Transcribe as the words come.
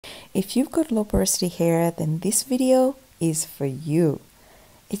If you've got low porosity hair, then this video is for you.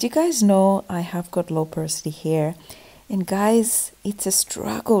 As you guys know, I have got low porosity hair, and guys, it's a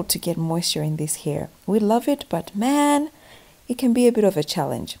struggle to get moisture in this hair. We love it, but man, it can be a bit of a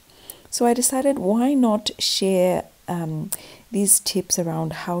challenge. So I decided, why not share these tips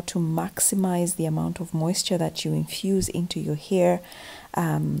around how to maximize the amount of moisture that you infuse into your hair.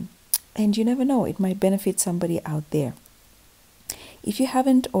 And you never know, it might benefit somebody out there. If you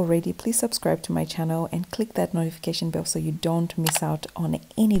haven't already, please subscribe to my channel and click that notification bell so you don't miss out on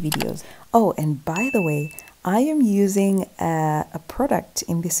any videos. Oh, and by the way, I am using a product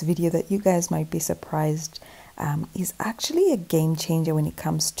in this video that you guys might be surprised is actually a game changer when it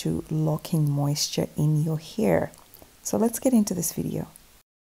comes to locking moisture in your hair. So let's get into this video.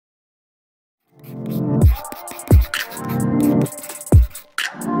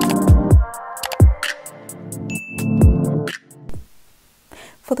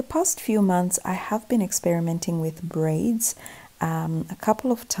 For the past few months, I have been experimenting with braids a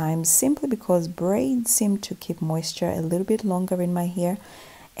couple of times, simply because braids seem to keep moisture a little bit longer in my hair,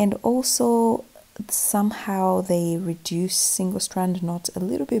 and also somehow they reduce single strand knots a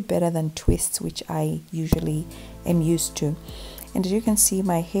little bit better than twists, which I usually am used to. And as you can see,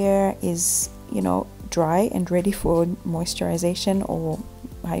 my hair is, dry and ready for moisturization or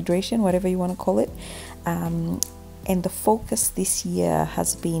hydration, whatever you want to call it. And the focus this year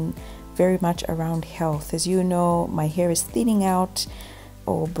has been very much around health. As you know, my hair is thinning out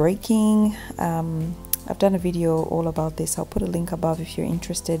or breaking. I've done a video all about this. I'll put a link above if you're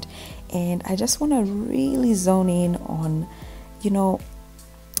interested. And I just want to really zone in on,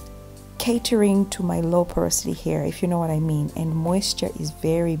 catering to my low porosity hair, if you know what I mean. And moisture is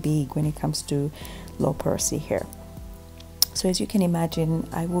very big when it comes to low porosity hair. So as you can imagine,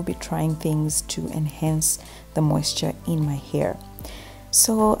 I will be trying things to enhance the moisture in my hair.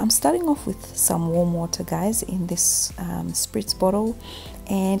 So I'm starting off with some warm water, guys, in this spritz bottle.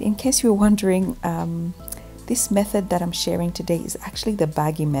 And in case you're wondering, this method that I'm sharing today is actually the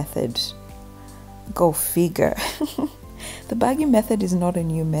Baggy method. Go figure. The Baggy method is not a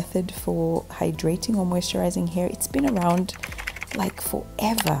new method for hydrating or moisturizing hair. It's been around like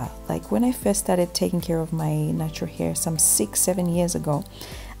forever. Like when I first started taking care of my natural hair some 6-7 years ago,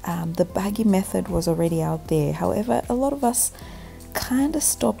 the Baggy method was already out there. However, a lot of us kind of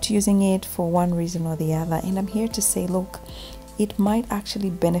stopped using it for one reason or the other, and I'm here to say, look, it might actually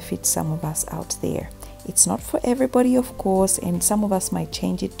benefit some of us out there. It's not for everybody, of course, and some of us might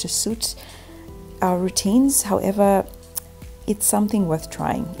change it to suit our routines. However, it's something worth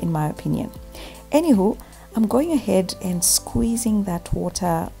trying, in my opinion. Anywho, I'm going ahead and squeezing that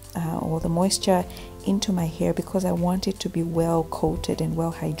water or the moisture into my hair because I want it to be well coated and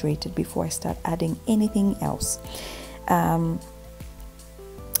well hydrated before I start adding anything else. And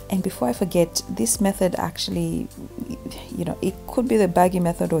before I forget, this method actually, it could be the Baggy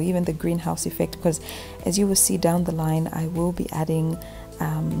method or even the greenhouse effect, because as you will see down the line, I will be adding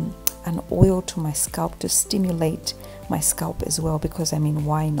an oil to my scalp to stimulate my scalp as well, because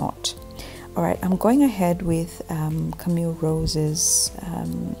why not? All right, I'm going ahead with Camille Rose's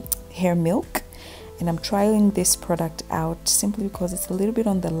hair milk, and I'm trialing this product out simply because it's a little bit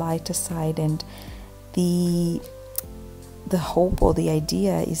on the lighter side, and the hope or the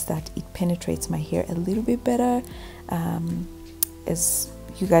idea is that it penetrates my hair a little bit better. As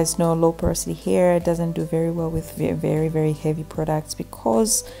you guys know, low porosity hair doesn't do very well with very, very heavy products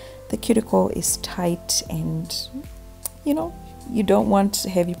because the cuticle is tight, and you don't want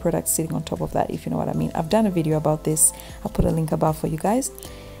heavy products sitting on top of that, if you know what I mean. I've done a video about this. I'll put a link above for you guys.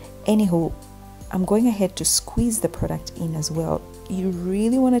 Anywho, I'm going ahead to squeeze the product in as well. You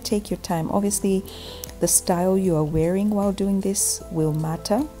really want to take your time. Obviously, the style you are wearing while doing this will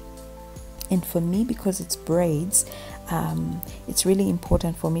matter. And for me, because it's braids, it's really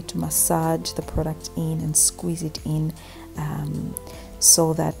important for me to massage the product in and squeeze it in,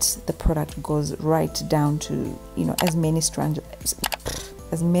 so that the product goes right down to as many strands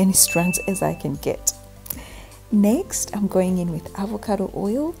as I can get. Next, I'm going in with avocado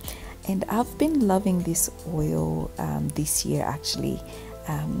oil, and I've been loving this oil this year actually.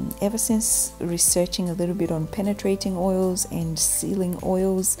 Ever since researching a little bit on penetrating oils and sealing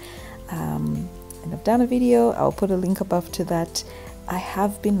oils, and I've done a video, I'll put a link above to that. I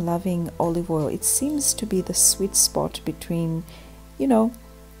have been loving olive oil. It seems to be the sweet spot between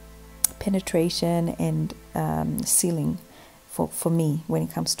penetration and sealing for me when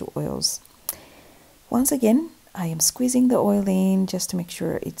it comes to oils. Once again, I am squeezing the oil in just to make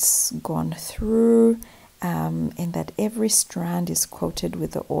sure it's gone through, and that every strand is coated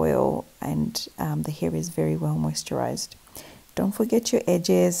with the oil, and the hair is very well moisturized. don't forget your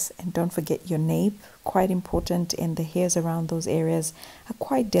edges and don't forget your nape, quite important, and the hairs around those areas are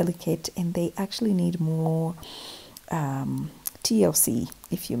quite delicate and they actually need more TLC,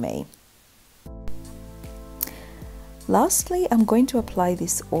 if you may. Lastly, I'm going to apply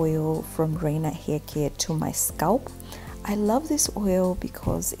this oil from Reina Hair Care to my scalp. I love this oil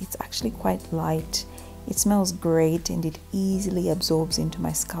because it's actually quite light, it smells great, and it easily absorbs into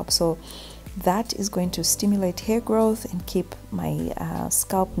my scalp. So that is going to stimulate hair growth and keep my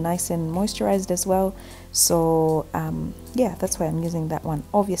scalp nice and moisturized as well. So yeah, that's why I'm using that one.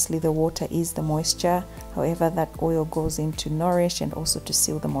 Obviously the water is the moisture, however that oil goes in to nourish and also to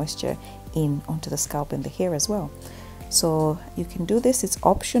seal the moisture in onto the scalp and the hair as well. So you can do this, it's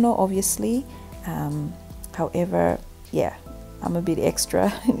optional obviously, however, yeah, I'm a bit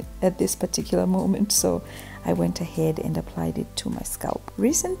extra at this particular moment, so I went ahead and applied it to my scalp.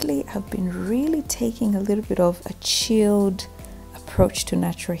 Recently I've been really taking a little bit of a chilled approach to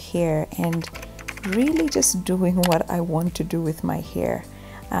natural hair and really just doing what I want to do with my hair.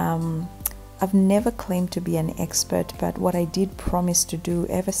 I've never claimed to be an expert, but what I did promise to do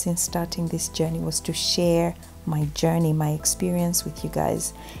ever since starting this journey was to share my journey, my experience with you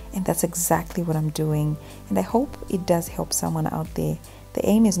guys, and that's exactly what I'm doing, and I hope it does help someone out there. The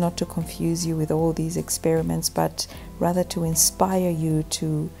aim is not to confuse you with all these experiments, but rather to inspire you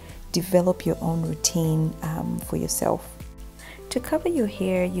to develop your own routine for yourself. To cover your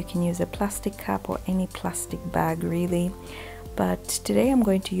hair, you can use a plastic cap or any plastic bag really, but today I'm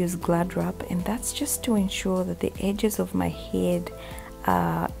going to use Glad Wrap, and that's just to ensure that the edges of my head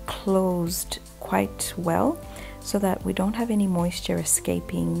are closed quite well so that we don't have any moisture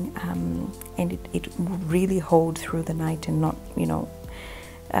escaping, and it will really hold through the night and not, you know,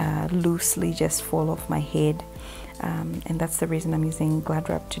 loosely just fall off my head. And that's the reason I'm using Glad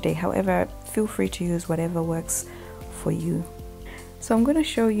Wrap today. However, feel free to use whatever works for you. So I'm going to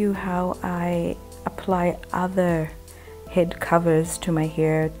show you how I apply other head covers to my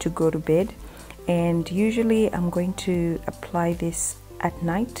hair to go to bed, and usually I'm going to apply this at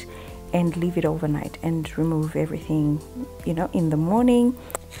night and leave it overnight and remove everything, you know, in the morning.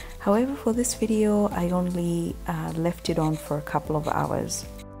 However, for this video I only left it on for a couple of hours.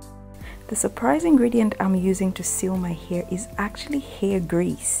 The surprise ingredient I'm using to seal my hair is actually hair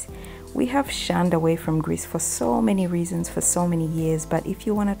grease. We have shunned away from grease for so many reasons for so many years, but if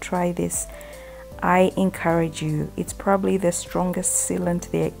you want to try this, I encourage you. It's probably the strongest sealant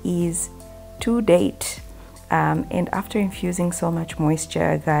there is to date. And after infusing so much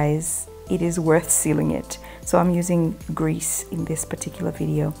moisture, guys, it is worth sealing it. So I'm using grease in this particular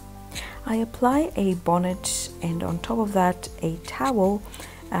video. I apply a bonnet and on top of that a towel,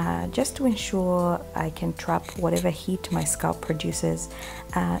 just to ensure I can trap whatever heat my scalp produces,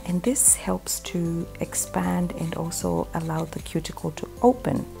 and this helps to expand and also allow the cuticle to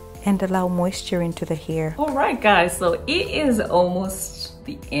open and allow moisture into the hair. All right guys, so it is almost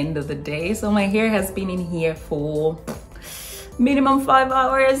the end of the day, so my hair has been in here for minimum 5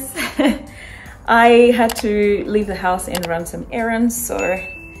 hours. I had to leave the house and run some errands, so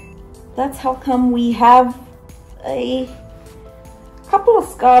that's how come we have a couple of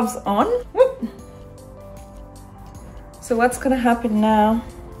scarves on. So what's gonna happen now?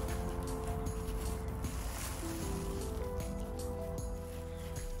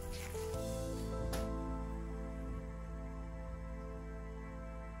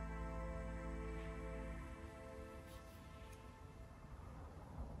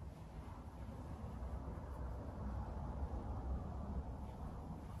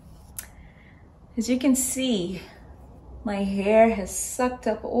 As you can see, my hair has sucked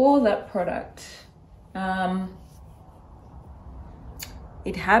up all that product.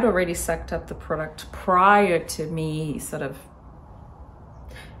 It had already sucked up the product prior to me sort of,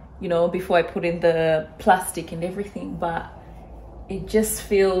 you know, before I put in the plastic and everything, but it just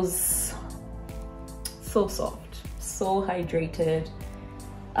feels so soft, so hydrated.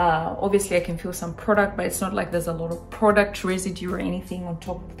 Obviously I can feel some product, but it's not like there's a lot of product residue or anything on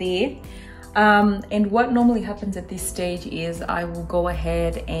top there. And what normally happens at this stage is I will go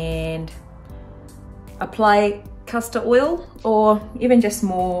ahead and apply castor oil or even just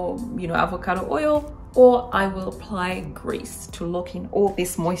more, you know, avocado oil, or I will apply grease to lock in all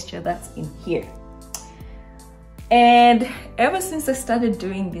this moisture that's in here. And ever since I started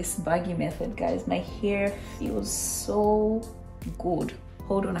doing this baggy method, guys, my hair feels so good.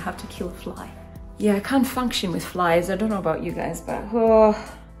 Hold on, I have to kill a fly. Yeah, I can't function with flies. I don't know about you guys, but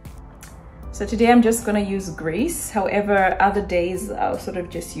so today I'm just gonna use grease. However, other days I'll sort of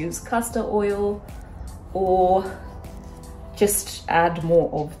just use castor oil or just add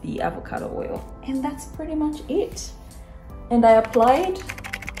more of the avocado oil. And that's pretty much it. And I applied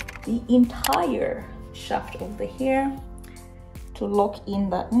the entire shaft of the hair to lock in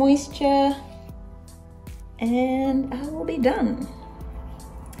that moisture, and I will be done.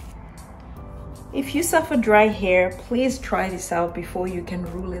 If you suffer dry hair, please try this out before you can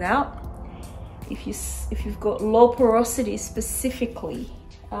rule it out. If you've got low porosity specifically,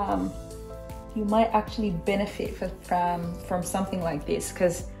 you might actually benefit from something like this,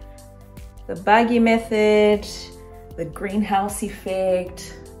 because the Baggy method, the greenhouse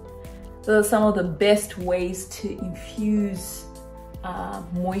effect, those are some of the best ways to infuse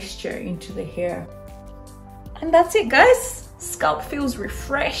moisture into the hair. And that's it, guys. Scalp feels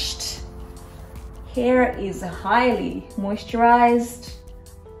refreshed. Hair is highly moisturized.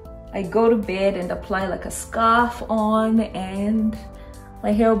 I go to bed and apply like a scarf on, and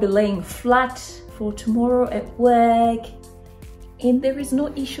my hair will be laying flat for tomorrow at work, and there is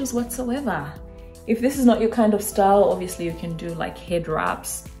no issues whatsoever. If this is not your kind of style, obviously you can do like head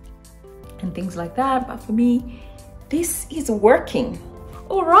wraps and things like that, but for me, this is working.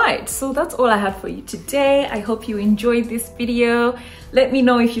 All right, so that's all I had for you today. I hope you enjoyed this video. Let me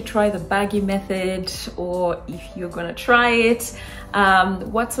know if you try the Baggy method or if you're gonna try it.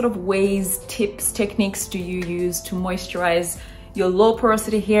 What sort of ways, tips, techniques do you use to moisturize your low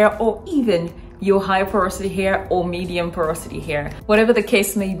porosity hair, or even your high porosity hair or medium porosity hair? Whatever the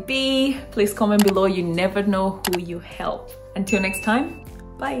case may be, please comment below. You never know who you help. Until next time,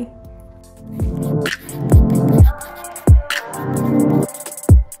 bye.